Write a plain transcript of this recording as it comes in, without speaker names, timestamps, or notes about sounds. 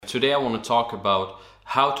Today I want to talk about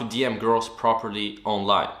how to DM girls properly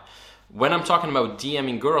online. When I'm talking about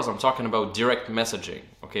DMing girls, I'm talking about direct messaging.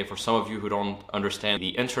 Okay, for some of you who don't understand the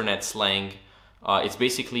internet slang, it's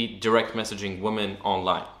basically direct messaging women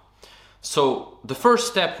online. So the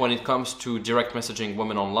first step when it comes to direct messaging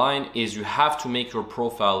women online is you have to make your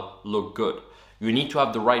profile look good. You need to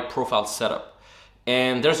have the right profile setup.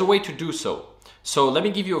 And there's a way to do so. So let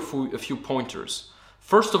me give you a few pointers.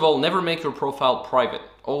 First of all, never make your profile private.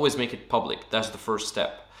 Always make it public. That's the first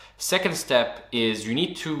step. Second step is you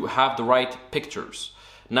need to have the right pictures.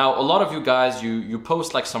 Now, a lot of you guys, you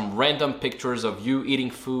post like some random pictures of you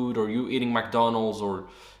eating food or you eating McDonald's or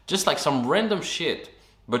just like some random shit,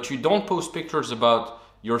 but you don't post pictures about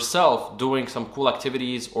yourself doing some cool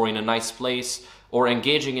activities or in a nice place or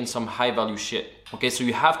engaging in some high value shit. Okay, so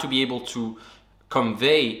you have to be able to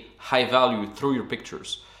convey high value through your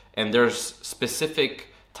pictures. And there's specific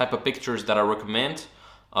type of pictures that I recommend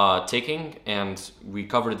taking, and we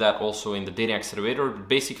covered that also in the dating accelerator.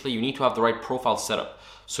 Basically, you need to have the right profile setup.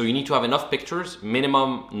 So you need to have enough pictures,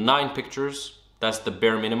 minimum 9 pictures. That's the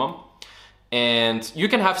bare minimum. And you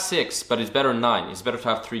can have 6, but it's better 9. It's better to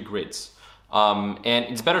have 3 grids. And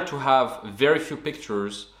it's better to have very few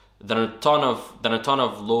pictures than a ton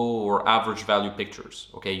of low or average value pictures.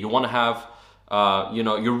 Okay, you want to have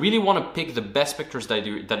you really want to pick the best pictures that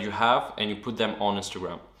you have and you put them on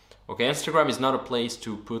Instagram. Okay, Instagram is not a place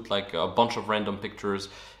to put like a bunch of random pictures.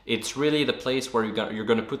 It's really the place where you're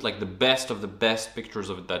gonna put like the best of the best pictures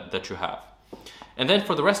of that you have. And then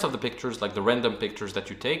for the rest of the pictures, like the random pictures that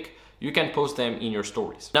you take, you can post them in your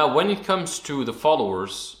stories. Now, when it comes to the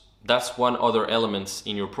followers, that's one other element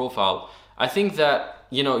in your profile. I think that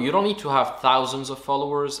you don't need to have thousands of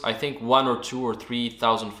followers. I think 1 or 2 or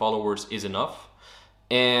 3,000 followers is enough.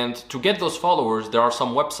 And to get those followers, there are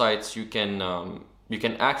some websites you can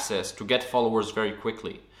access to get followers very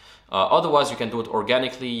quickly. Otherwise, you can do it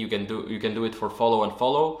organically. You can do it for follow and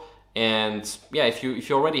follow. And yeah, if you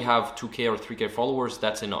already have 2K or 3K followers,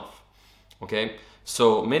 that's enough. Okay,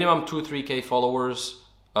 so minimum 2-3K followers,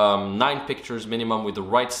 9 pictures minimum with the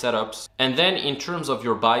right setups. And then in terms of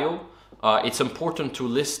your bio, it's important to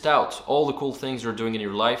list out all the cool things you're doing in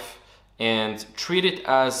your life and treat it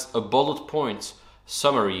as a bullet point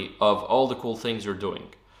summary of all the cool things you're doing.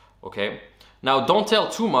 Okay, now don't tell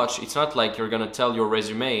too much. It's not like you're gonna tell your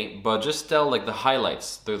resume, but just tell like the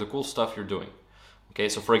highlights, the cool stuff you're doing. Okay,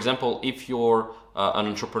 so for example, if you're an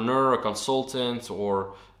entrepreneur, a consultant,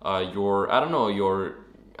 or you're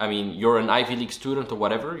an Ivy League student or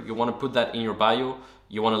whatever, you want to put that in your bio.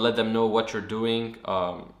 You want to let them know what you're doing,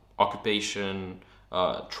 occupation,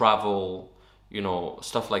 travel,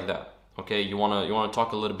 stuff like that. Okay, you want to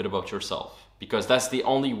talk a little bit about yourself, because that's the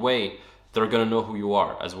only way they're gonna know who you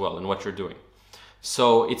are as well and what you're doing.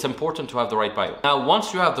 So it's important to have the right bio. Now,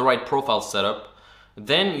 once you have the right profile set up,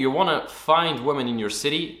 then you want to find women in your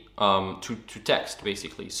city to text,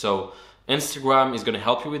 basically. So Instagram is going to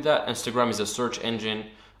help you with that. Instagram is a search engine.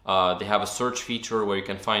 They have a search feature where you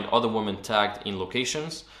can find other women tagged in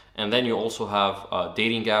locations. And then you also have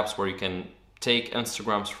dating apps where you can take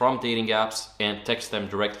Instagrams from dating apps and text them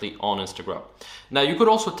directly on Instagram. Now, you could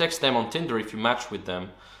also text them on Tinder if you match with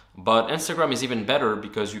them, but Instagram is even better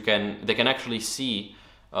because they can actually see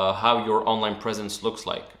how your online presence looks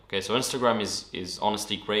like. Okay, so Instagram is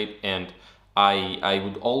honestly great, and I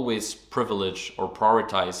would always privilege or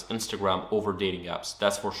prioritize Instagram over dating apps,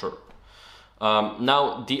 that's for sure.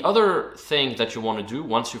 Now, the other thing that you want to do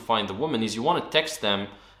once you find the woman is you want to text them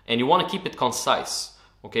and you want to keep it concise.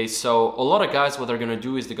 Okay, so a lot of guys, what they're going to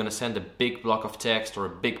do is they're going to send a big block of text or a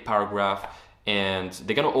big paragraph, and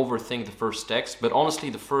they're going to overthink the first text. But honestly,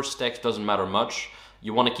 the first text doesn't matter much.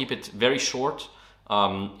 You want to keep it very short,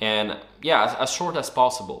 and yeah, as short as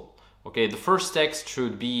possible. Okay, the first text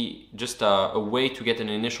should be just a way to get an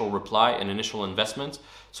initial reply, an initial investment.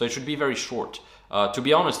 So it should be very short. To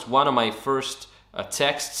be honest, one of my first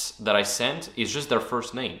texts that I sent is just their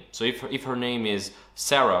first name. So if her name is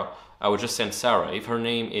Sarah, I would just send Sarah. If her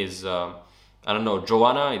name is Joanna,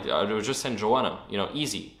 I would just send Joanna.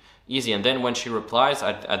 Easy. And then when she replies,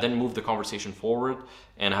 I then move the conversation forward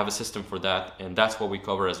and have a system for that. And that's what we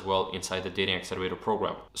cover as well inside the Dating Accelerator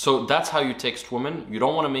program. So that's how you text women. You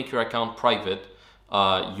don't want to make your account private.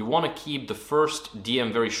 You want to keep the first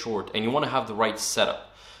DM very short, and you want to have the right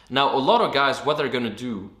setup. Now, a lot of guys, what they're going to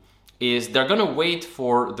do is they're going to wait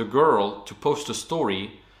for the girl to post a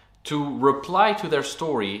story to reply to their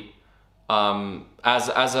story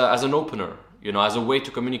as an opener, as a way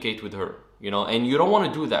to communicate with her. And you don't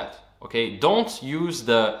want to do that, okay? Don't use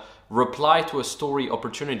the reply to a story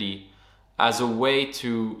opportunity as a way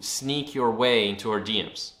to sneak your way into her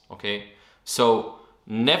DMs, okay? So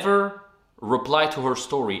never reply to her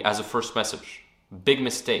story as a first message. Big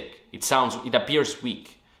mistake. It appears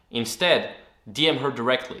weak. Instead, DM her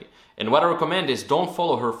directly. And what I recommend is don't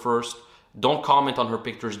follow her first, don't comment on her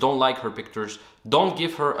pictures, don't like her pictures, don't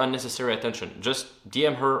give her unnecessary attention. Just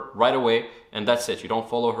DM her right away and that's it. You don't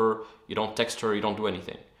follow her, you don't text her, you don't do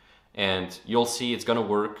anything. And you'll see it's gonna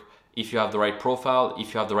work if you have the right profile,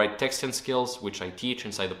 if you have the right texting skills, which I teach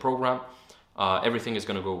inside the program. Everything is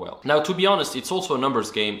gonna go well. Now, to be honest, it's also a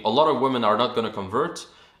numbers game. A lot of women are not gonna convert,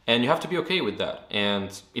 and you have to be okay with that. And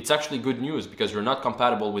it's actually good news because you're not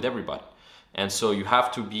compatible with everybody. And so you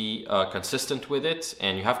have to be consistent with it,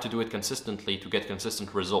 and you have to do it consistently to get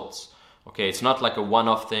consistent results. Okay, it's not like a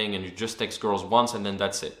one-off thing and you just text girls once and then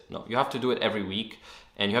that's it. No, you have to do it every week,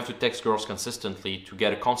 and you have to text girls consistently to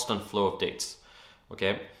get a constant flow of dates.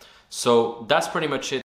 Okay, so that's pretty much it.